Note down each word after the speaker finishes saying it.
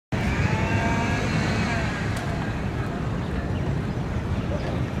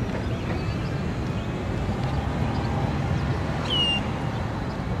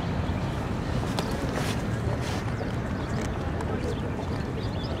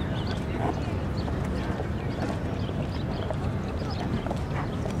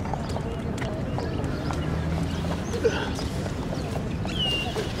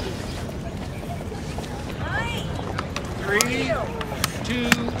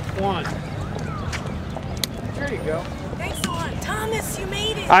One. There you go. Thanks a lot. Thomas, you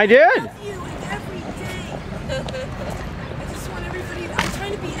made it. I did. I love you every day. I just want everybody, I'm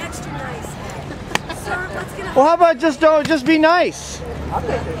trying to be extra nice. Sir, let's get a Well, how about just be nice? I'll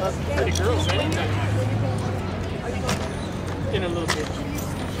take it. Pretty girls anytime. In a little bit.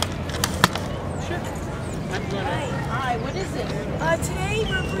 Sure. I'm gonna. Hi, what is it? Today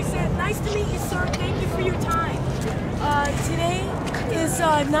represents, nice to meet you, sir. Thank you for your time. Today is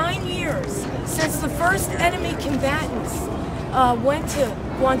 9 years since the first enemy combatants went to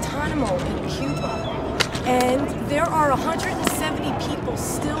Guantanamo in Cuba. And there are 170 people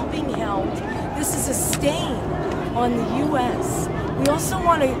still being held. This is a stain on the U.S. We also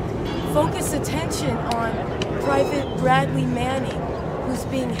want to focus attention on Private Bradley Manning, who's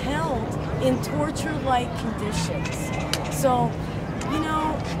being held in torture-like conditions. So, you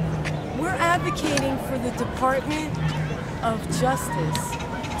know, we're advocating for the Department of Justice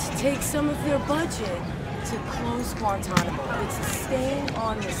to take some of their budget to close Guantanamo. It's a stain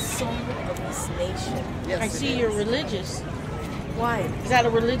on the soul of this nation. Yes, I see you're religious. Why? Is that a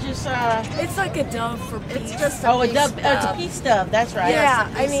religious? It's like a dove for peace. It's just Oh, a a dove. It's a peace dove. That's right. Yeah,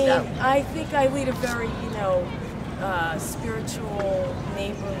 Yes, I mean, dove. I think I lead a very, spiritual,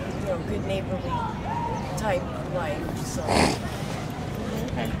 neighborly, good neighborly type life. So,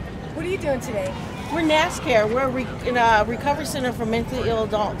 Okay. what are you doing today? We're NASCAR. We're in a recovery center for mentally ill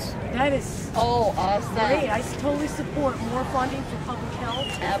adults. That is Oh, awesome. great. I totally support more funding for public health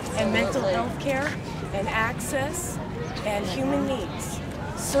and mental Absolutely. health care and access and human needs.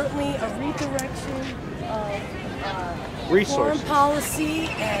 Certainly a redirection of foreign Resources. policy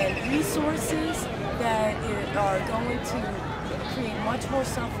and resources that are going to create much more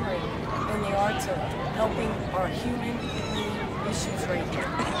suffering than they are to helping our human issues right here.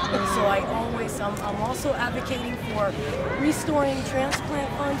 So I'm also advocating for restoring transplant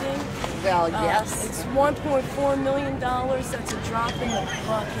funding. Well, yes. It's $1.4 million. That's a drop in the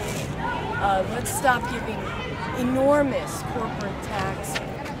bucket. Let's stop giving enormous corporate tax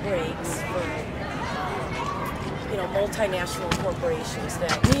breaks for multinational corporations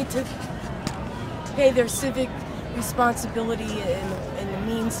that need to pay their civic responsibility in the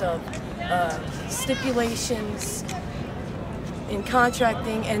means of stipulations in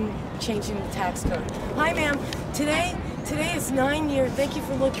contracting and changing the tax code. Hi, ma'am. Today is 9 years. Thank you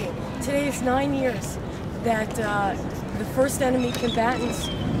for looking. Today is 9 years that the first enemy combatants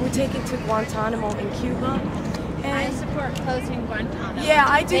were taken to Guantanamo in Cuba. I And support closing Guantanamo. yeah,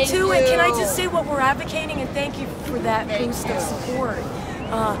 I do Thank too. And can I you. just say what we're advocating? And thank you for that boost of support.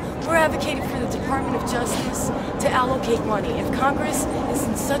 We're advocating for the Department of Justice to allocate money. If Congress is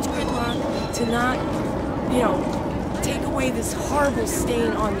in such good luck to not, take away this horrible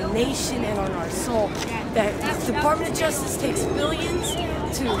stain on the nation and on our soul, that the Department of Justice takes billions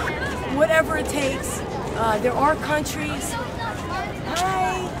to whatever it takes. There are countries.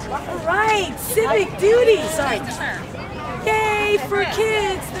 Hi. All right. Civic duty. Sorry. Yay for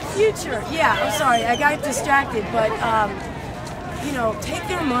kids, the future. Yeah, I'm sorry, I got distracted, but take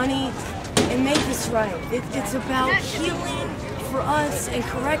their money and make this right. It's about healing for us and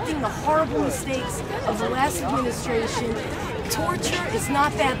correcting the horrible mistakes of the last administration. Torture is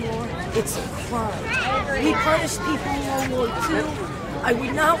not bad law, it's a crime. We punished people in World War II. I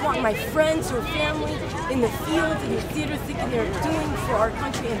would not want my friends or family in the field, in the theater, thinking they're doing for our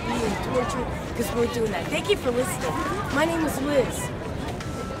country and being tortured because we're doing that. Thank you for listening. My name is Liz.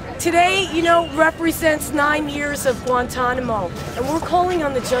 Today, represents 9 years of Guantanamo, and we're calling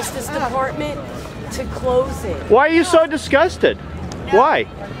on the Justice Department to close it. Why are you so disgusted? Why?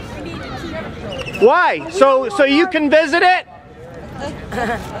 Why? So you can visit it?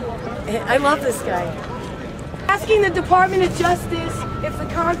 I love this guy. Asking the Department of Justice if the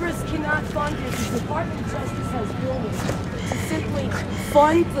Congress cannot fund it. The Department of Justice has billions to simply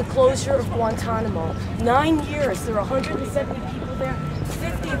fund the closure of Guantanamo. 9 years, there are 170 people there,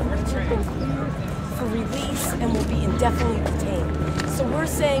 50 of which have been cleared for release and will be indefinitely detained. So we're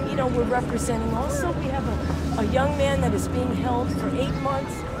saying, we're representing also, we have a young man that is being held for 8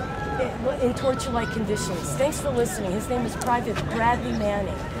 months in torture-like conditions. Thanks for listening. His name is Private Bradley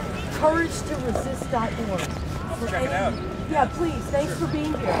Manning. CourageToResist.org. Check it out. Yeah, please. Thanks for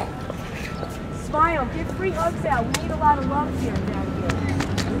being here. Smile. Give free hugs out. We need a lot of love here down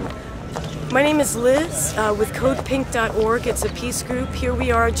here. My name is Liz with CodePink.org. It's a peace group. Here we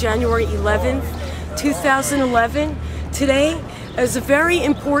are, January 11th, 2011. Today is a very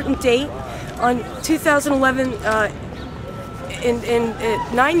important date. On 2011,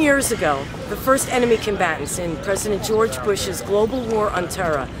 9 years ago, the first enemy combatants in President George Bush's global war on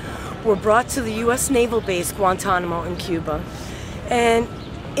terror were brought to the U.S. naval base Guantanamo in Cuba. And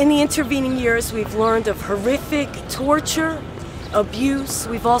In the intervening years, we've learned of horrific torture, abuse.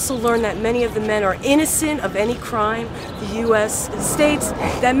 We've also learned that many of the men are innocent of any crime. The U.S. states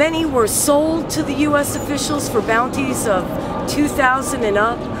that many were sold to the U.S. officials for bounties of $2,000 and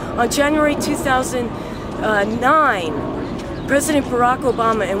up. On January 2009, President Barack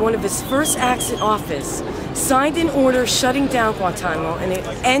Obama, in one of his first acts in office, signed an order shutting down Guantanamo and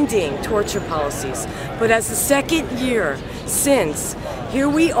ending torture policies. But as the second year since, here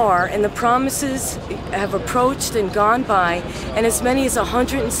we are, and the promises have approached and gone by, and as many as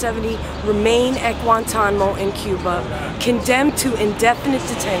 170 remain at Guantanamo in Cuba, condemned to indefinite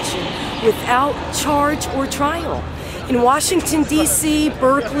detention without charge or trial. In Washington, D.C.,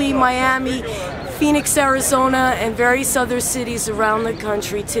 Berkeley, Miami, Phoenix, Arizona, and various other cities around the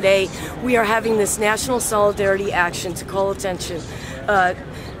country today, we are having this national solidarity action to call attention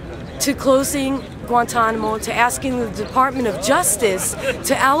to closing Guantanamo, to asking the Department of Justice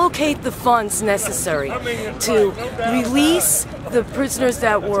to allocate the funds necessary to release the prisoners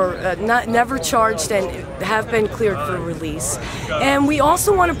that were never charged and have been cleared for release. And we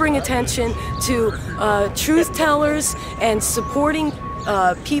also want to bring attention to truth tellers and supporting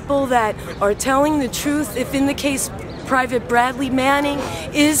people that are telling the truth. If in the case Private Bradley Manning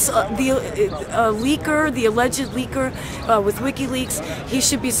is the leaker, the alleged leaker with WikiLeaks, he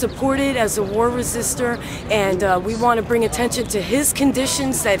should be supported as a war resistor, and we want to bring attention to his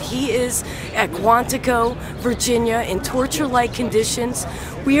conditions that he is at Quantico, Virginia, in torture-like conditions.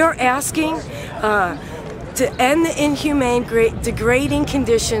 We are asking to end the inhumane, degrading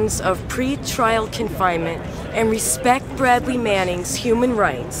conditions of pre-trial confinement and respect Bradley Manning's human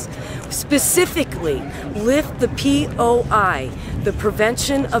rights. Specifically, lift the POI, the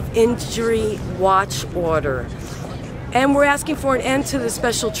Prevention of Injury Watch Order. And we're asking for an end to the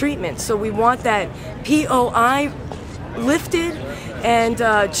special treatment. So we want that POI lifted, and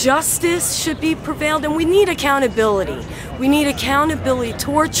justice should be prevailed, and we need accountability. We need accountability.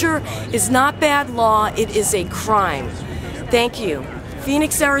 Torture is not bad law, it is a crime. Thank you.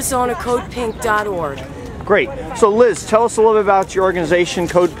 Phoenix, Arizona, CodePink.org. Great. So Liz, tell us a little bit about your organization,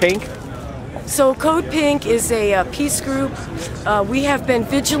 Code Pink. So Code Pink is a peace group. We have been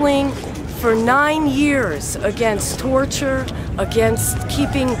vigiling for 9 years against torture, against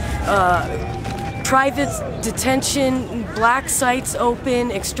keeping private detention, black sites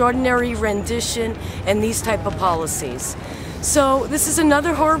open, extraordinary rendition, and these type of policies. So this is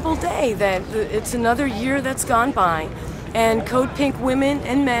another horrible day, that it's another year that's gone by, and Code Pink women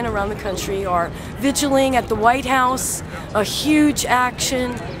and men around the country are vigiling at the White House, a huge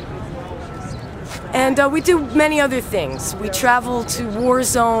action. And we do many other things. We travel to war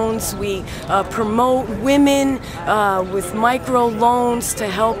zones, we promote women with micro loans to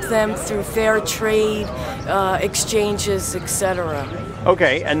help them through fair trade exchanges, etc.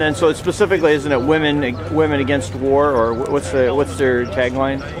 Okay, and then so specifically, isn't it women against war, or what's their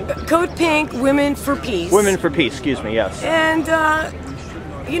tagline? Code Pink, Women for Peace. Women for Peace, excuse me, yes. And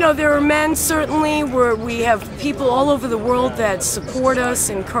you know, there are men certainly where we have people all over the world that support us,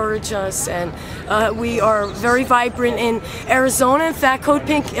 encourage us, and we are very vibrant in Arizona. In fact, Code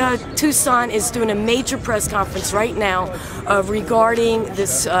Pink Tucson is doing a major press conference right now regarding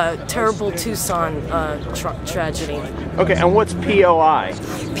this terrible Tucson tragedy. Okay, and what's POI?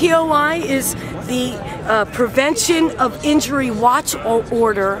 POI is the Prevention of Injury Watch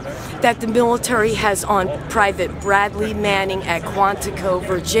Order that the military has on Private Bradley Manning at Quantico,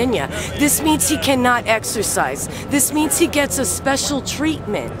 Virginia. This means he cannot exercise. This means he gets a special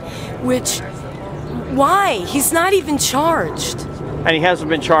treatment, which, why? He's not even charged. And he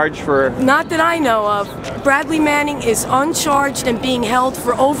hasn't been charged for... Not that I know of. Bradley Manning is uncharged and being held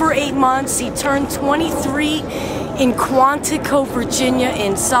for over 8 months. He turned 23 in Quantico, Virginia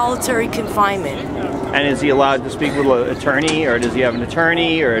in solitary confinement. And is he allowed to speak with an attorney, or does he have an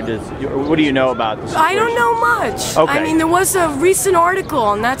attorney, or what do you know about this? I don't know much. Okay. I mean, there was a recent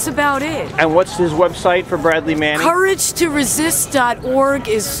article, and that's about it. And what's his website for Bradley Manning? CourageToResist.org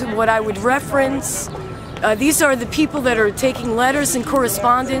is what I would reference. These are the people that are taking letters and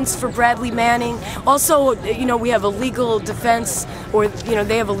correspondence for Bradley Manning. Also, you know, we have a legal defense, or, you know,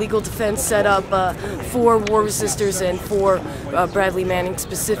 they have a legal defense set up for war resistors and for Bradley Manning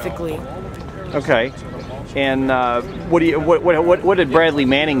specifically. Okay. And what did Bradley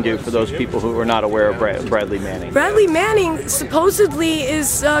Manning do for those people who are not aware of Bradley Manning? Bradley Manning supposedly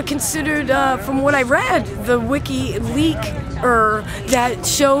is considered, from what I read, the WikiLeaker that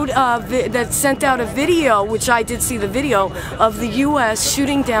showed that sent out a video, which I did see the video, of the U.S.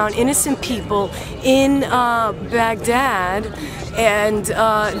 shooting down innocent people in Baghdad, and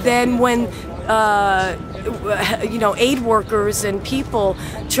then when aid workers and people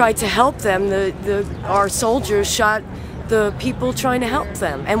tried to help them. Our soldiers shot the people trying to help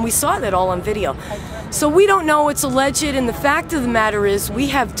them, and we saw that all on video. So we don't know, it's alleged, and the fact of the matter is we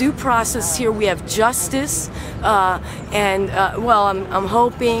have due process here, we have justice, well, I'm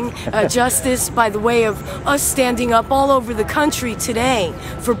hoping justice by the way of us standing up all over the country today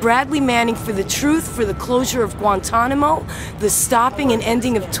for Bradley Manning, for the truth, for the closure of Guantanamo, the stopping and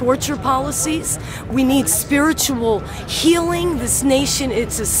ending of torture policies. We need spiritual healing. This nation,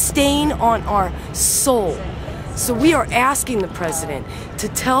 it's a stain on our soul. So we are asking the president to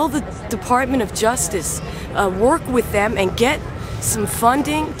tell the Department of Justice, work with them and get some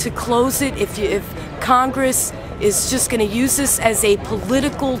funding to close it if Congress is just going to use this as a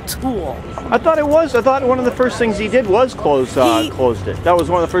political tool. I thought one of the first things he did was closed it. That was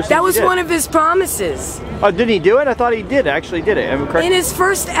one of the first things That was he did. one of his promises. Didn't he do it? I thought he actually did it. Am I correct? In his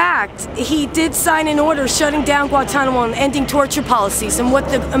first act, he did sign an order shutting down Guantanamo and ending torture policies. And what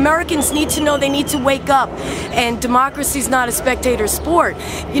the Americans need to know, they need to wake up. And democracy is not a spectator sport.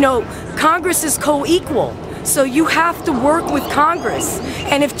 You know, Congress is co-equal. So you have to work with Congress.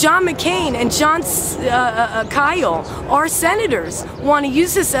 And if John McCain and John Kyle, our senators, want to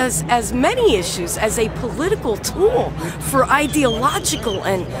use this as many issues, as a political tool for ideological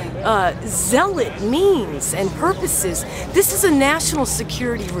and zealot means and purposes, this is a national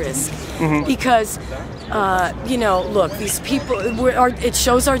security risk. Because, look, these people, it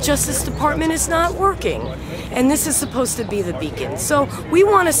shows our Justice Department is not working. And this is supposed to be the beacon. So we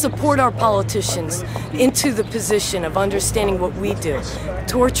want to support our politicians into the position of understanding what we do.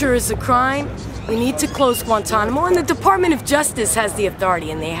 Torture is a crime. We need to close Guantanamo, and the Department of Justice has the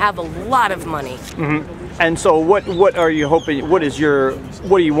authority, and they have a lot of money. And so what are you hoping, what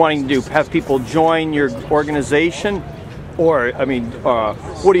are you wanting to do? Have people join your organization? Or, I mean,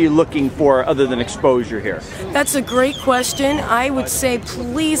 what are you looking for other than exposure here? That's a great question. I would say,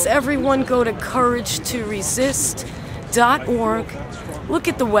 please, everyone go to couragetoresist.org. Look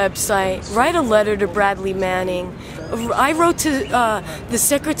at the website. Write a letter to Bradley Manning. I wrote to the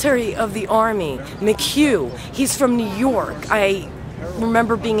Secretary of the Army, McHugh. He's from New York. I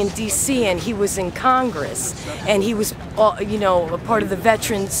remember being in D.C. and he was in Congress, and he was, a part of the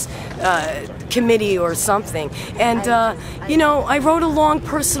Veterans Committee or something. And, I wrote a long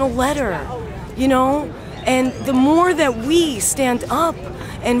personal letter, and the more that we stand up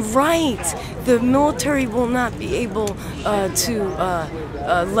and write, the military will not be able to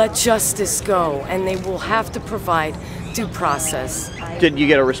let justice go, and they will have to provide due process. Did you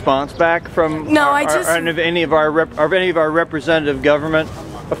get a response back from any of our representative government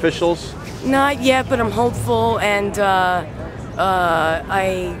officials? Not yet, but I'm hopeful, and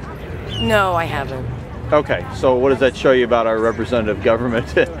no, I haven't. Okay, so what does that show you about our representative government?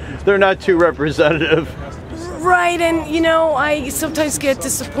 They're not too representative. Right, and I sometimes get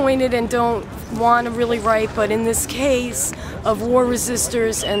disappointed and don't want to really write, but in this case of war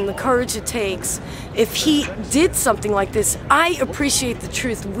resistors and the courage it takes, if he did something like this, I appreciate the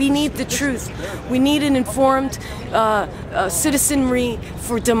truth. We need the truth. We need an informed citizenry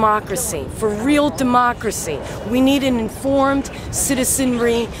for democracy, for real democracy. We need an informed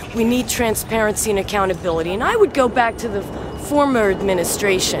citizenry. We need transparency and accountability. And I would go back to the former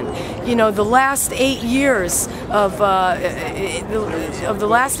administration. The last 8 years of the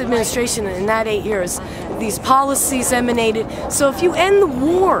last administration, in that 8 years, these policies emanated. So if you end the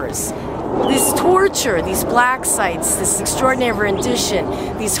wars, this torture, these black sites, this extraordinary rendition,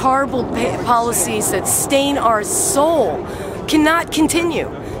 these horrible policies that stain our soul cannot continue.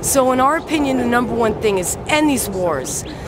 So in our opinion, the number one thing is end these wars.